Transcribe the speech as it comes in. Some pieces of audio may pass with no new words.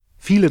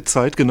Viele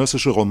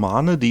zeitgenössische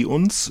Romane, die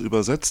uns,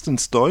 übersetzt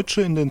ins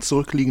Deutsche, in den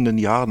zurückliegenden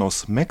Jahren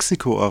aus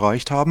Mexiko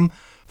erreicht haben,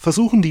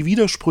 versuchen die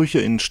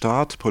Widersprüche in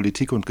Staat,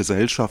 Politik und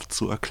Gesellschaft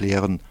zu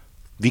erklären.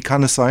 Wie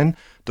kann es sein,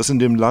 dass in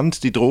dem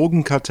Land die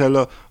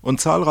Drogenkartelle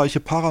und zahlreiche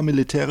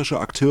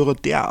paramilitärische Akteure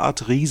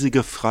derart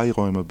riesige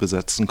Freiräume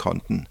besetzen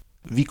konnten?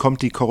 Wie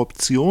kommt die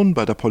Korruption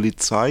bei der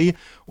Polizei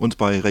und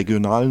bei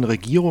regionalen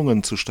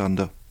Regierungen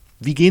zustande?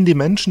 Wie gehen die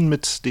Menschen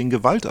mit den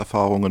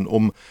Gewalterfahrungen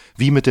um?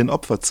 Wie mit den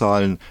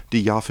Opferzahlen,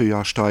 die Jahr für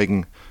Jahr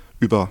steigen?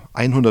 Über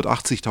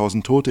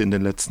 180.000 Tote in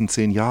den letzten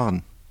 10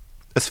 Jahren.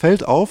 Es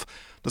fällt auf,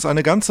 dass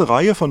eine ganze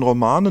Reihe von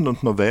Romanen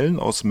und Novellen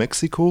aus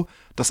Mexiko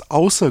das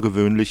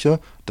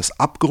Außergewöhnliche, das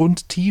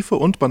Abgrundtiefe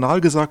und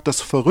banal gesagt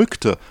das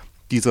Verrückte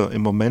dieser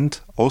im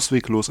Moment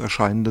ausweglos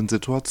erscheinenden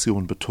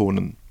Situation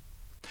betonen.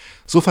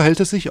 So verhält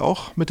es sich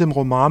auch mit dem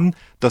Roman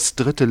Das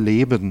dritte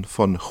Leben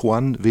von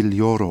Juan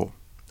Villoro.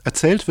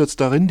 Erzählt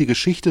wird darin die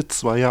Geschichte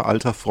zweier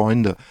alter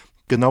Freunde,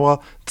 genauer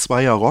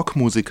zweier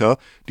Rockmusiker,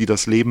 die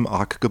das Leben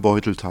arg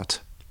gebeutelt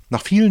hat.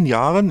 Nach vielen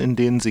Jahren, in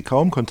denen sie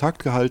kaum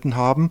Kontakt gehalten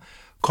haben,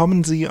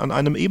 kommen sie an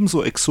einem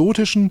ebenso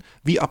exotischen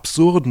wie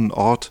absurden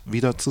Ort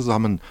wieder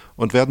zusammen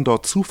und werden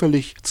dort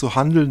zufällig zu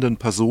handelnden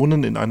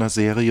Personen in einer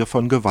Serie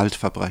von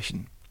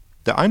Gewaltverbrechen.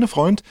 Der eine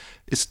Freund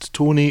ist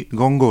Tony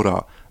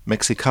Góngora,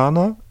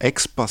 Mexikaner,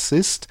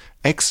 Ex-Bassist,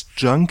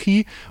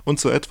 Ex-Junkie und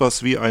so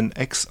etwas wie ein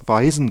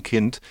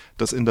Ex-Waisenkind,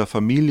 das in der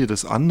Familie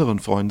des anderen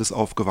Freundes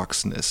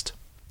aufgewachsen ist.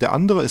 Der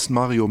andere ist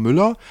Mario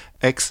Müller,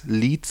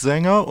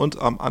 Ex-Leadsänger und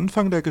am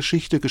Anfang der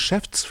Geschichte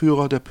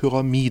Geschäftsführer der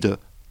Pyramide.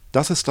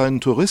 Das ist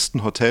ein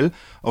Touristenhotel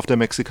auf der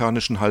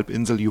mexikanischen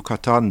Halbinsel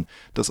Yucatan,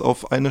 das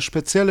auf eine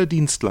spezielle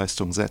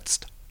Dienstleistung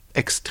setzt: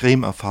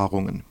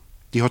 Extremerfahrungen.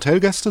 Die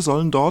Hotelgäste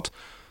sollen dort,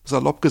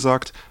 salopp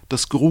gesagt,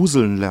 das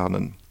Gruseln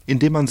lernen,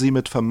 indem man sie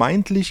mit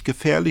vermeintlich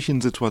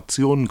gefährlichen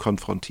Situationen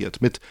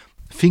konfrontiert, mit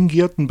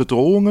fingierten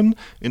Bedrohungen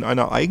in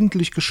einer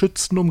eigentlich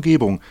geschützten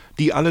Umgebung,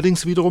 die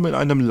allerdings wiederum in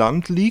einem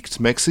Land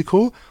liegt,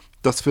 Mexiko,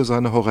 das für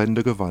seine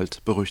horrende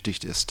Gewalt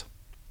berüchtigt ist.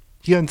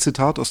 Hier ein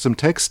Zitat aus dem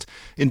Text,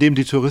 in dem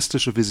die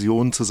touristische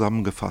Vision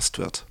zusammengefasst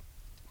wird.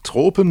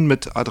 Tropen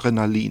mit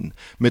Adrenalin,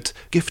 mit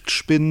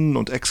Giftspinnen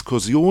und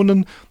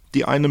Exkursionen,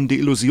 die einem die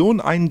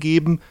Illusion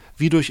eingeben,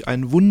 wie durch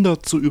ein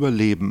Wunder zu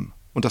überleben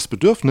und das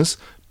Bedürfnis,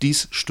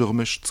 dies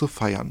stürmisch zu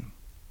feiern.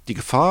 Die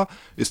Gefahr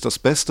ist das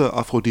beste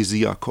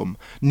Aphrodisiakum.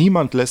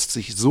 Niemand lässt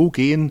sich so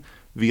gehen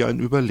wie ein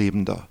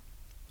Überlebender.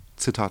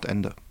 Zitat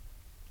Ende.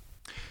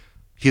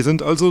 Hier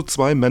sind also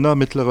zwei Männer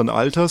mittleren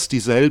Alters, die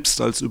selbst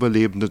als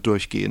Überlebende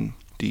durchgehen,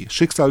 die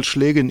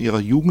Schicksalsschläge in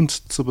ihrer Jugend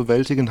zu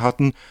bewältigen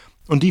hatten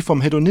und die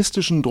vom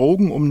hedonistischen,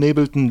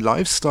 drogenumnebelten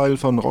Lifestyle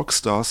von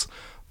Rockstars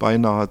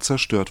beinahe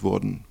zerstört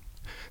wurden.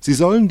 Sie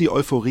sollen die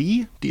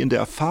Euphorie, die in der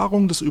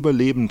Erfahrung des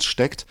Überlebens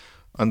steckt,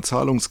 an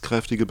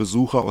zahlungskräftige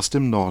Besucher aus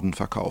dem Norden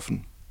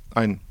verkaufen.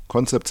 Ein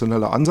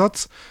konzeptioneller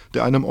Ansatz,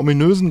 der einem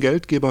ominösen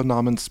Geldgeber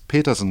namens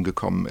Petersen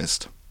gekommen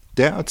ist.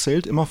 Der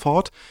erzählt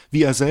immerfort,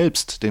 wie er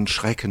selbst den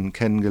Schrecken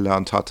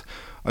kennengelernt hat,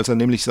 als er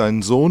nämlich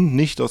seinen Sohn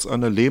nicht aus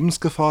einer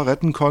Lebensgefahr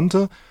retten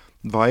konnte,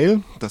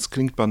 weil, das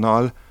klingt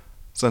banal,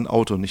 sein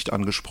Auto nicht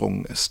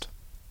angesprungen ist.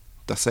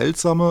 Das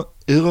seltsame,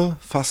 irre,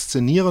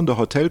 faszinierende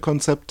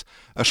Hotelkonzept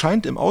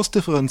erscheint im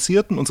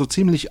ausdifferenzierten und so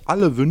ziemlich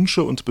alle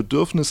Wünsche und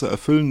Bedürfnisse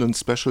erfüllenden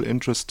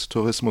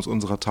Special-Interest-Tourismus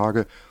unserer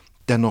Tage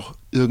dennoch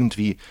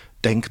irgendwie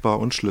denkbar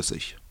und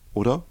schlüssig,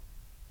 oder?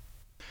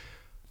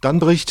 Dann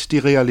bricht die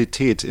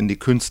Realität in die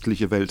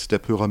künstliche Welt der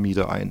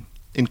Pyramide ein.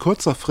 In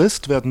kurzer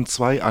Frist werden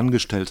 2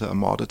 Angestellte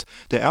ermordet.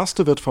 Der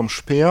erste wird vom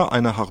Speer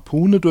einer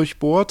Harpune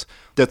durchbohrt,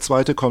 der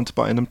zweite kommt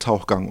bei einem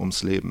Tauchgang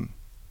ums Leben.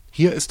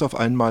 Hier ist auf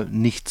einmal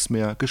nichts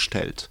mehr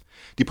gestellt.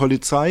 Die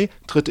Polizei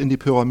tritt in die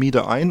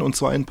Pyramide ein, und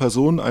zwar in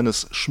Person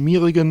eines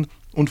schmierigen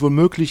und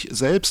womöglich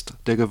selbst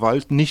der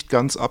Gewalt nicht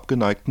ganz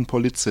abgeneigten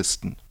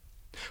Polizisten.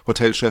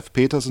 Hotelchef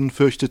Petersen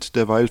fürchtet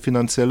derweil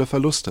finanzielle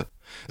Verluste.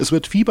 Es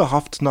wird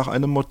fieberhaft nach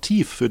einem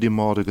Motiv für die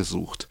Morde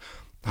gesucht.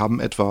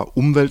 Haben etwa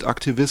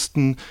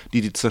Umweltaktivisten,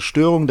 die die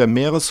Zerstörung der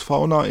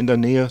Meeresfauna in der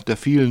Nähe der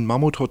vielen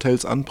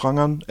Mammuthotels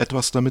anprangern,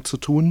 etwas damit zu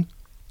tun?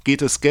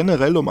 Geht es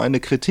generell um eine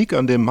Kritik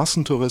an dem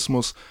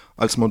Massentourismus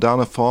als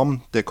moderne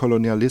Form der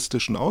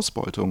kolonialistischen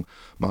Ausbeutung?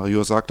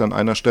 Mario sagt an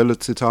einer Stelle,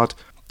 Zitat,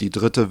 »Die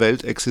dritte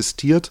Welt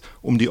existiert,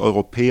 um die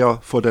Europäer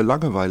vor der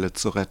Langeweile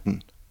zu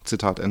retten.«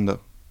 Zitat Ende.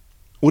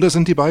 Oder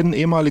sind die beiden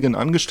ehemaligen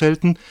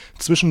Angestellten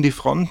zwischen die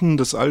Fronten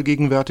des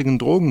allgegenwärtigen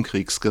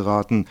Drogenkriegs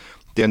geraten,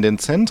 der in den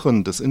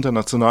Zentren des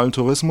internationalen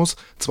Tourismus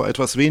zwar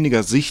etwas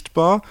weniger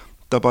sichtbar,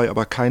 dabei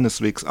aber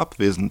keineswegs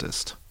abwesend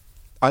ist?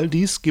 All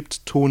dies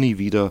gibt Toni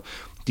wieder,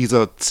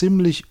 dieser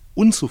ziemlich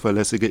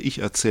unzuverlässige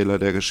Ich-Erzähler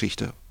der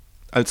Geschichte.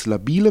 Als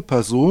labile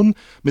Person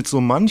mit so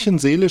manchen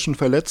seelischen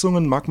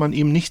Verletzungen mag man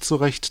ihm nicht so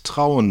recht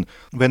trauen,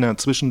 wenn er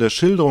zwischen der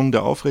Schilderung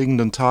der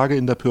aufregenden Tage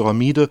in der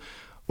Pyramide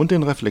und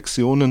den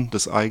Reflexionen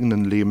des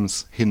eigenen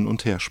Lebens hin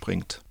und her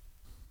springt.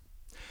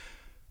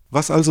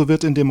 Was also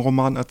wird in dem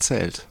Roman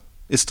erzählt?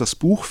 Ist das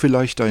Buch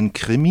vielleicht ein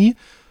Krimi,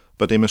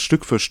 bei dem es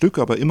Stück für Stück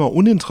aber immer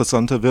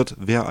uninteressanter wird,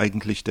 wer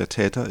eigentlich der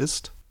Täter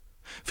ist?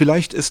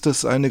 Vielleicht ist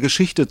es eine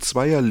Geschichte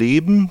zweier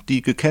Leben,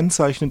 die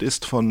gekennzeichnet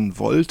ist von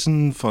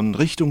Wolten, von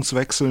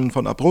Richtungswechseln,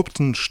 von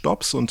abrupten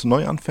Stopps und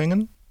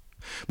Neuanfängen?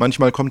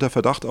 Manchmal kommt der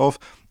Verdacht auf,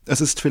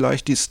 es ist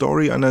vielleicht die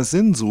Story einer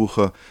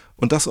Sinnsuche,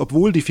 und das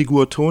obwohl die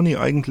Figur Toni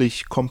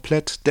eigentlich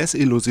komplett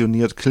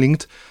desillusioniert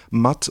klingt,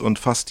 matt und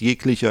fast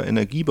jeglicher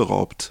Energie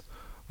beraubt.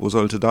 Wo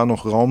sollte da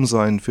noch Raum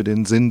sein für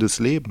den Sinn des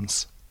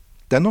Lebens?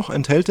 Dennoch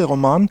enthält der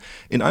Roman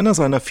in einer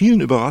seiner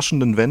vielen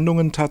überraschenden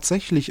Wendungen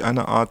tatsächlich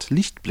eine Art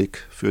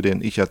Lichtblick für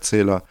den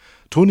Ich-Erzähler.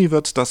 Toni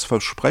wird das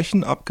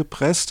Versprechen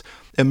abgepresst,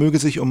 er möge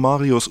sich um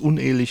Marios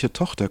uneheliche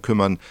Tochter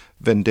kümmern,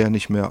 wenn der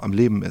nicht mehr am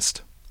Leben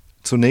ist.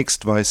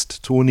 Zunächst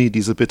weist Toni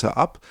diese Bitte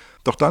ab,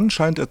 doch dann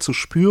scheint er zu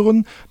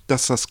spüren,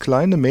 dass das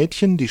kleine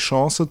Mädchen die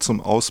Chance zum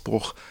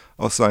Ausbruch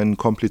aus seinen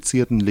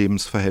komplizierten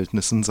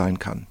Lebensverhältnissen sein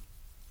kann.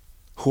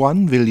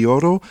 Juan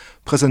Villoro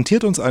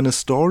präsentiert uns eine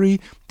Story,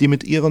 die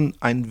mit ihren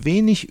ein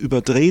wenig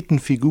überdrehten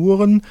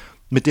Figuren,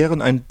 mit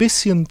deren ein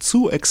bisschen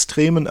zu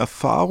extremen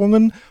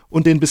Erfahrungen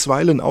und den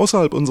bisweilen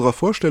außerhalb unserer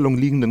Vorstellung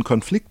liegenden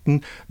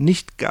Konflikten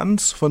nicht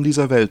ganz von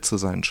dieser Welt zu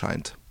sein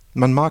scheint.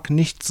 Man mag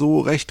nicht so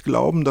recht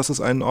glauben, dass es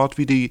einen Ort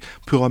wie die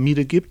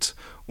Pyramide gibt,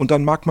 und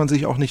dann mag man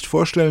sich auch nicht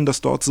vorstellen, dass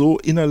dort so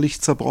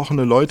innerlich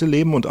zerbrochene Leute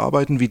leben und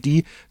arbeiten wie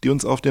die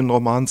uns auf den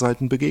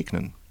Romanseiten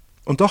begegnen.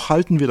 Und doch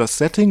halten wir das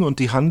Setting und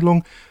die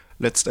Handlung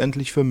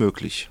letztendlich für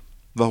möglich.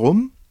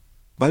 Warum?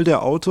 Weil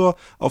der Autor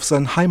auf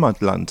sein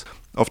Heimatland,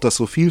 auf das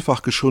so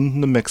vielfach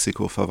geschundene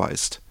Mexiko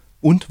verweist.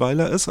 Und weil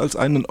er es als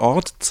einen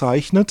Ort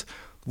zeichnet,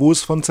 wo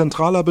es von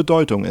zentraler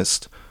Bedeutung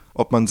ist,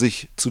 ob man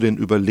sich zu den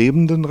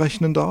Überlebenden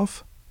rechnen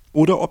darf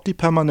oder ob die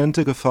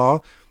permanente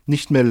Gefahr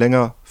nicht mehr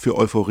länger für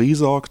Euphorie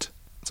sorgt,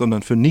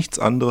 sondern für nichts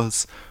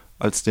anderes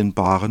als den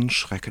baren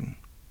Schrecken.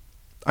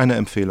 Eine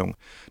Empfehlung.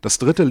 Das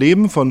dritte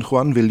Leben von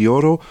Juan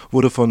Villoro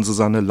wurde von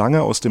Susanne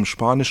Lange aus dem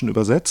Spanischen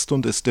übersetzt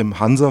und ist im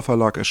Hansa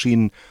Verlag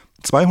erschienen.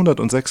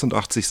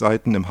 286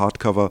 Seiten im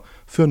Hardcover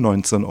für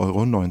 19,90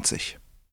 €.